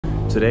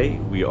Today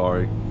we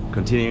are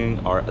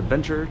continuing our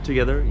adventure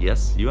together.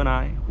 Yes, you and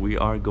I. We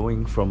are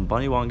going from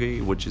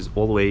Banyuwangi, which is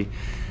all the way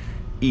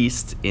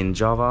east in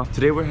Java.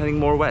 Today we're heading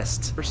more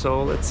west.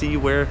 So let's see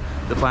where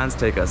the plans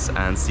take us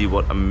and see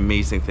what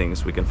amazing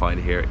things we can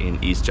find here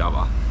in East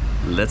Java.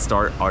 Let's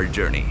start our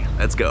journey.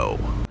 Let's go.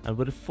 And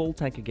with a full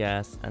tank of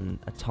gas and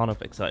a ton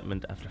of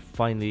excitement after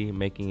finally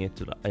making it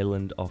to the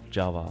island of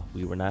Java,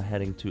 we were now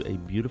heading to a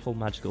beautiful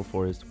magical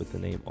forest with the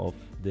name of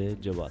the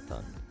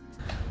Jawatan.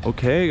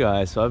 Okay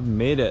guys, so I've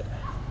made it.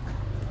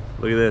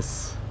 Look at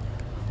this.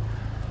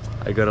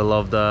 I gotta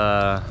love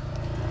the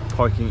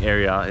parking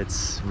area.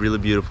 It's really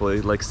beautiful.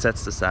 It like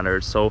sets the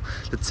standard. So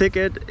the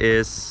ticket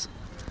is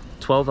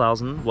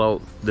 12,000.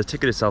 Well, the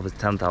ticket itself is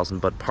 10,000,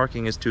 but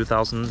parking is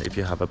 2,000 if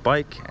you have a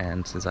bike.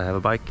 And since I have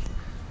a bike,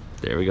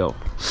 there we go.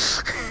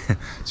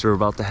 So we're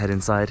about to head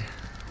inside,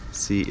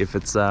 see if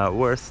it's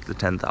worth the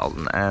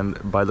 10,000. And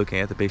by looking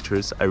at the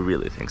pictures, I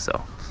really think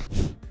so.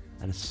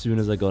 And as soon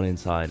as I got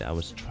inside, I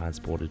was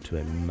transported to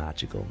a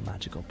magical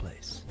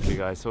place. Okay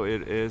guys, so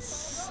it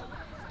is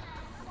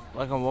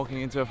like I'm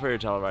walking into a fairy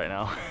tale right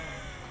now.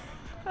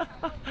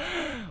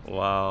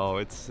 Wow,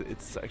 it's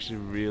actually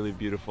really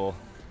beautiful.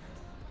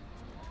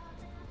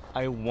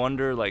 I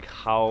wonder like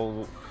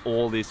how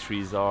all these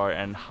trees are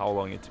and how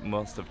long it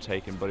must have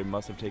taken, but it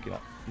must have taken an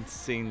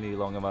insanely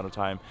long amount of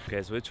time.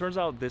 Okay, so it turns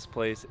out this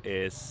place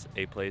is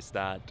a place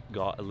that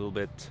got a little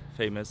bit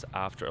famous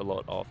after a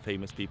lot of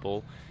famous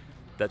people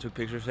that took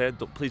pictures here.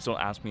 Please don't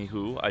ask me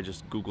who. I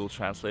just Google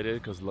translated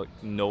it because like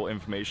no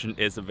information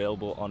is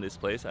available on this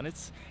place, and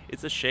it's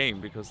a shame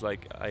because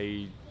like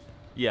I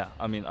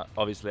mean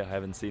obviously I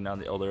haven't seen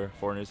any other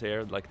foreigners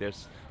here. Like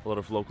there's a lot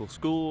of local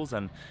schools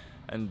and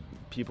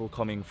people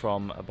coming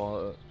from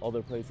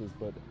other places,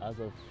 but as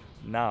of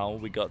now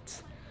we got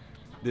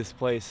this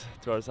place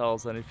to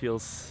ourselves and it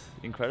feels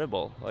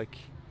incredible. Like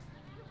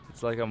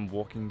it's like I'm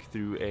walking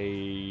through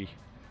a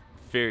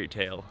fairy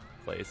tale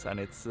place,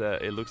 and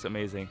it looks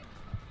amazing.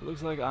 It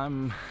looks like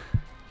I'm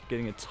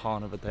getting a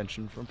ton of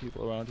attention from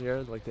people around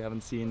here. Like they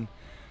haven't seen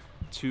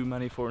too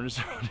many foreigners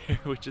around here,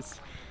 which is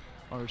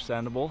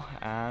understandable.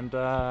 And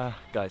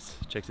guys,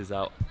 check this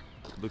out.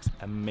 It looks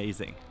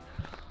amazing.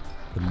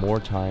 The more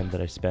time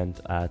that I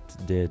spent at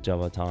the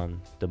Jawatan,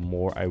 the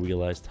more I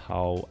realized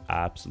how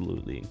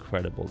absolutely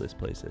incredible this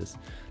place is.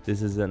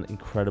 This is an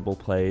incredible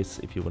place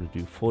if you want to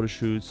do photo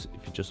shoots,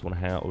 if you just want to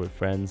hang out with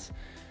friends.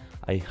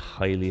 I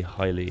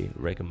highly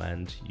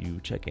recommend you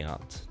checking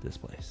out this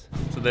place.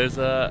 So there's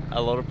a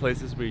lot of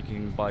places where you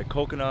can buy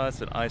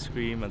coconuts and ice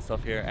cream and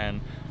stuff here, and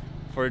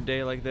for a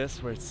day like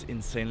this where it's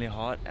insanely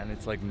hot and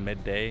it's like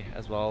midday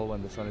as well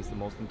when the sun is the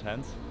most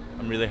intense,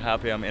 I'm really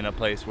happy I'm in a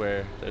place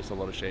where there's a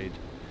lot of shade.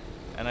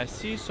 And I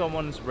see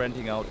someone's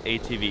renting out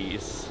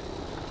ATVs.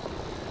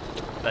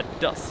 That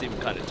does seem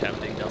kind of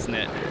tempting, doesn't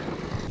it?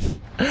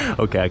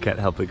 Okay, I can't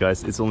help it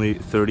guys. It's only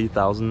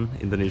 30,000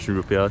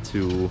 Indonesian rupiah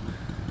to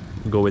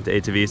go with the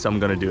ATV, so I'm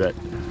gonna do it.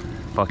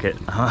 Fuck it.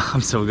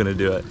 I'm still gonna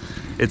do it.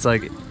 It's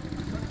like,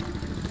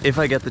 if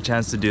I get the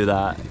chance to do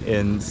that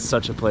in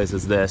such a place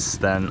as this,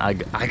 then I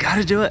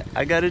gotta do it.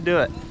 I gotta do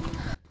it.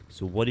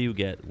 So what do you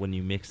get when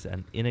you mix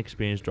an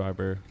inexperienced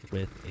driver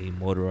with a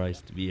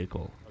motorized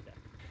vehicle? Okay.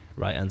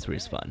 Right answer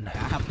is fun.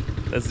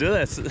 Let's do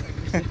this.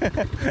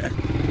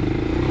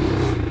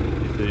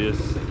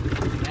 Just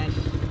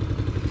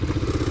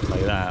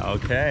like that.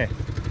 Okay.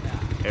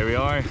 Here we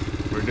are.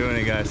 We're doing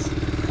it, guys.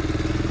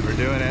 We're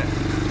doing it.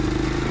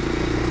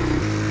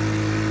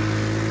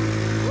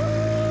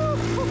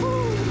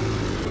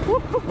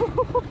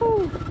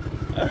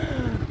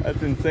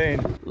 That's insane.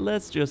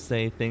 Let's just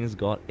say things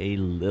got a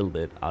little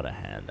bit out of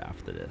hand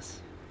after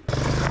this.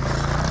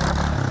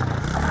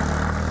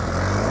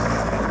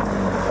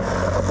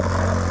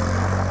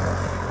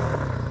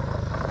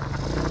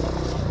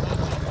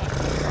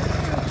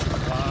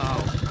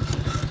 Wow.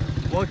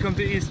 Welcome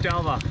to East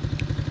Java.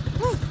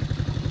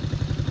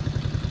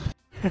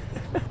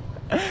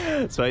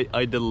 So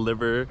I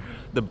deliver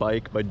the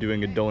bike by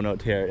doing a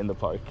donut here in the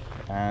park,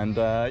 and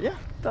yeah,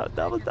 that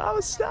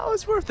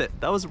was worth it.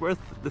 That was worth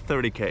the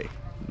 30k,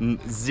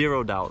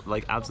 zero doubt,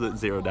 like absolute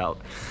zero doubt.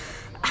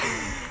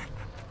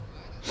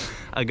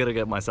 I gotta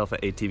get myself an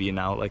ATV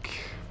now. Like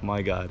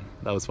my god,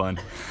 that was fun.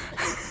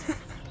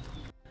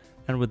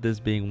 And with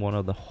this being one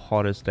of the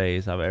hottest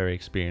days I've ever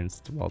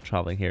experienced while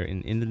traveling here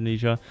in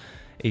Indonesia,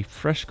 a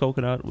fresh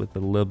coconut with a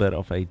little bit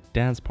of a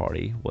dance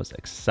party was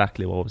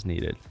exactly what was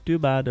needed. Too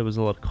bad there was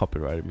a lot of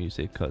copyrighted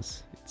music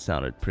because it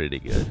sounded pretty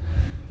good.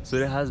 So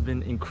it has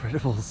been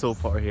incredible so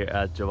far here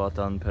at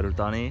Jawatan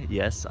Perhutani.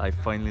 Yes, I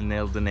finally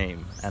nailed the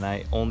name and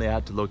I only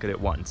had to look at it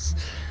once.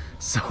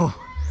 So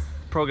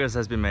progress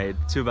has been made.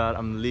 Too bad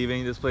I'm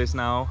leaving this place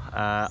now.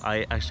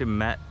 I actually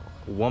met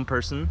one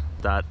person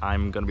that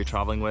I'm gonna be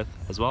traveling with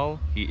as well.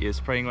 He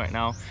is praying right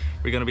now.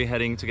 We're gonna be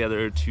heading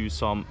together to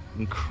some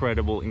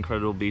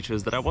incredible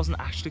beaches that I wasn't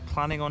actually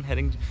planning on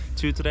heading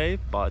to today,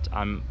 but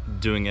I'm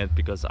doing it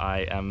because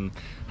I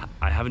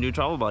have a new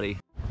travel buddy.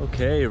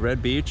 Okay,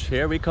 Red Beach,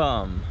 here we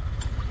come.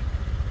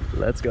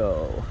 Let's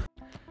go.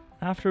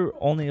 After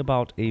only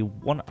about a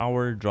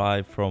 1-hour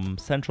drive from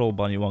central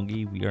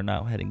Banyuwangi, we are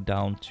now heading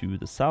down to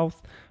the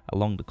south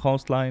along the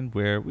coastline,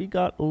 where we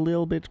got a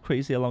little bit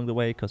crazy along the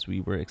way because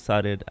we were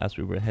excited as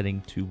we were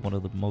heading to one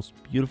of the most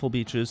beautiful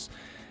beaches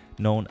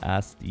known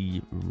as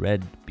the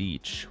Red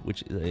Beach,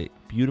 which is a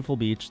beautiful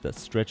beach that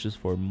stretches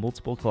for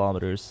multiple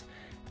kilometers,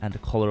 and the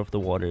color of the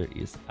water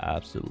is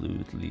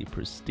absolutely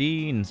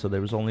pristine. So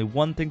there was only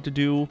one thing to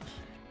do: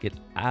 get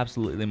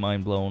absolutely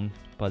mind blown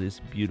by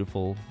this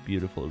beautiful,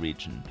 beautiful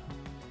region.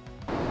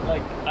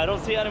 Like, I don't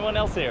see anyone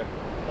else here.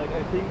 Like,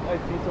 I think I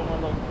see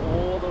someone like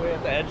all the way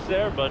at the edge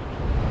there, but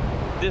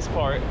this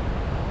part,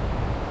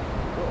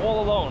 we're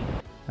all alone.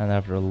 And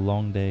after a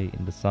long day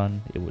in the sun,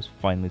 it was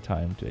finally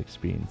time to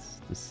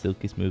experience the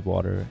silky smooth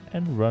water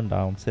and run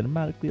down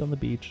cinematically on the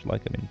beach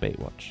like I'm in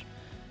Baywatch.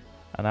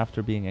 And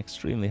after being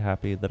extremely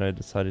happy that I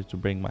decided to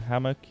bring my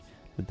hammock,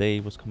 the day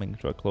was coming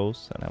to a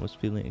close, and I was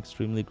feeling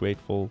extremely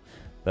grateful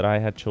that I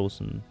had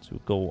chosen to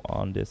go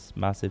on this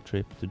massive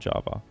trip to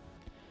Java.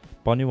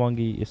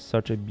 Banyuwangi is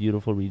such a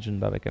beautiful region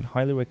that I can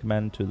highly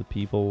recommend to the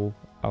people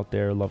out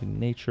there loving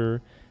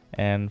nature,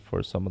 and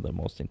for some of the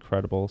most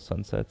incredible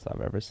sunsets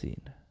I've ever seen.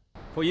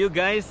 For you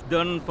guys,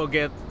 don't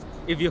forget,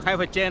 if you have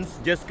a chance,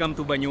 just come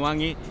to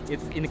Banyuwangi.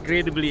 It's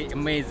incredibly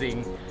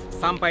amazing.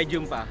 Sampai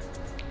jumpa.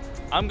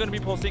 I'm gonna be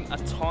posting a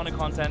ton of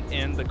content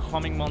in the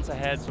coming months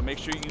ahead, so make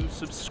sure you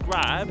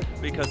subscribe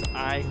because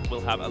I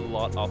will have a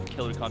lot of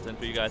killer content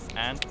for you guys.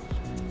 And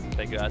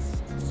thank you guys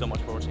so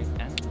much for watching,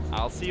 and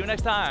I'll see you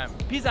next time.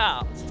 Peace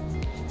out.